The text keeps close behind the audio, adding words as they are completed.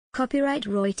Copyright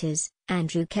Reuters,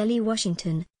 Andrew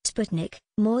KellyWASHINGTON, Sputnik.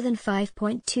 More than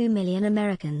 5.2 million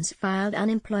Americans filed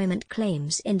unemployment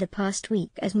claims in the past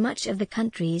week as much of the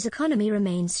country's economy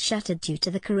remains shuttered due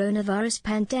to the coronavirus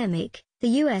pandemic, the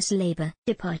U.S. Labor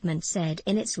Department said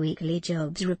in its weekly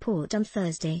jobs report on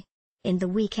Thursday. In the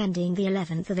week ending the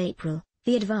 11th of April,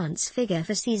 the advance figure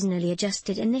for seasonally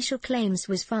adjusted initial claims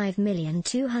was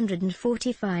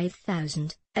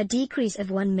 5,245,000, a decrease of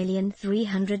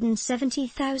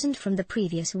 1,370,000 from the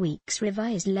previous week's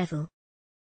revised level.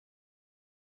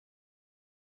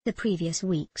 The previous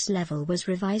week's level was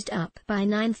revised up by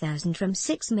 9,000 from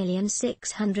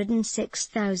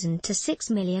 6,606,000 to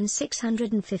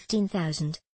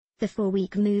 6,615,000. The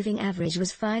 4-week moving average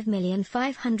was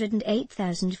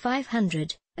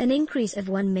 5,508,500, an increase of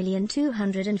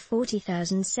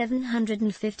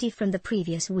 1,240,750 from the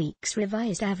previous week's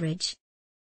revised average.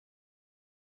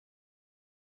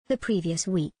 The previous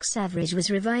week's average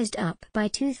was revised up by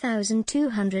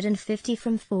 2,250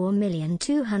 from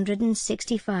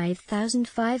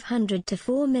 4,265,500 to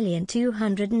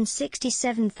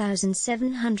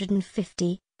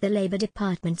 4,267,750, the Labor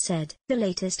Department said. The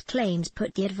latest claims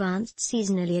put the advanced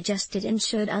seasonally adjusted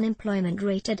insured unemployment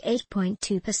rate at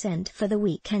 8.2% for the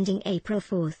week ending April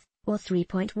 4, or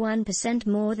 3.1%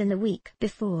 more than the week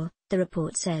before, the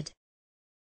report said.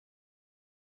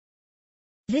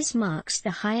 This marks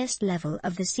the highest level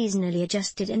of the seasonally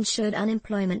adjusted insured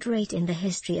unemployment rate in the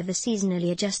history of the seasonally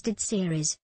adjusted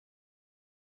series.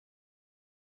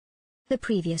 The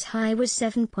previous high was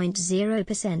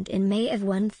 7.0% in May of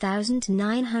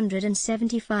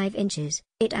 1,975 inches.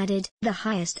 It added, the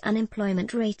highest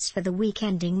unemployment rates for the week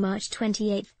ending March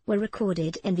 28 were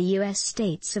recorded in the U.S.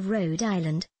 states of Rhode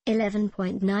Island,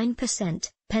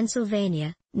 11.9%,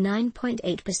 Pennsylvania,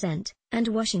 9.8%, and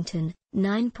Washington,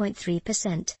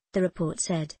 9.3%, the report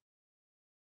said.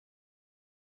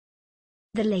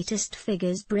 The latest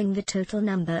figures bring the total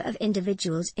number of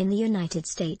individuals in the United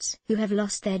States who have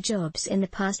lost their jobs in the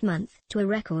past month to a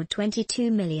record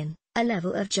 22 million, a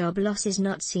level of job losses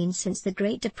not seen since the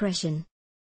Great Depression.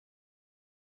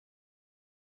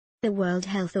 The World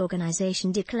Health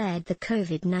Organization declared the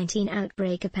COVID-19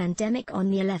 outbreak a pandemic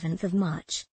on the 11th of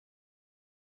March.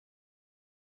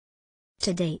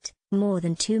 To date, more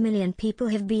than 2 million people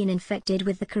have been infected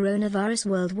with the coronavirus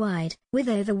worldwide, with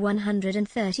over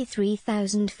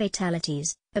 133,000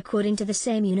 fatalities, according to the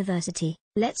same university.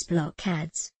 Let's block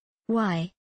ads.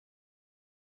 Why?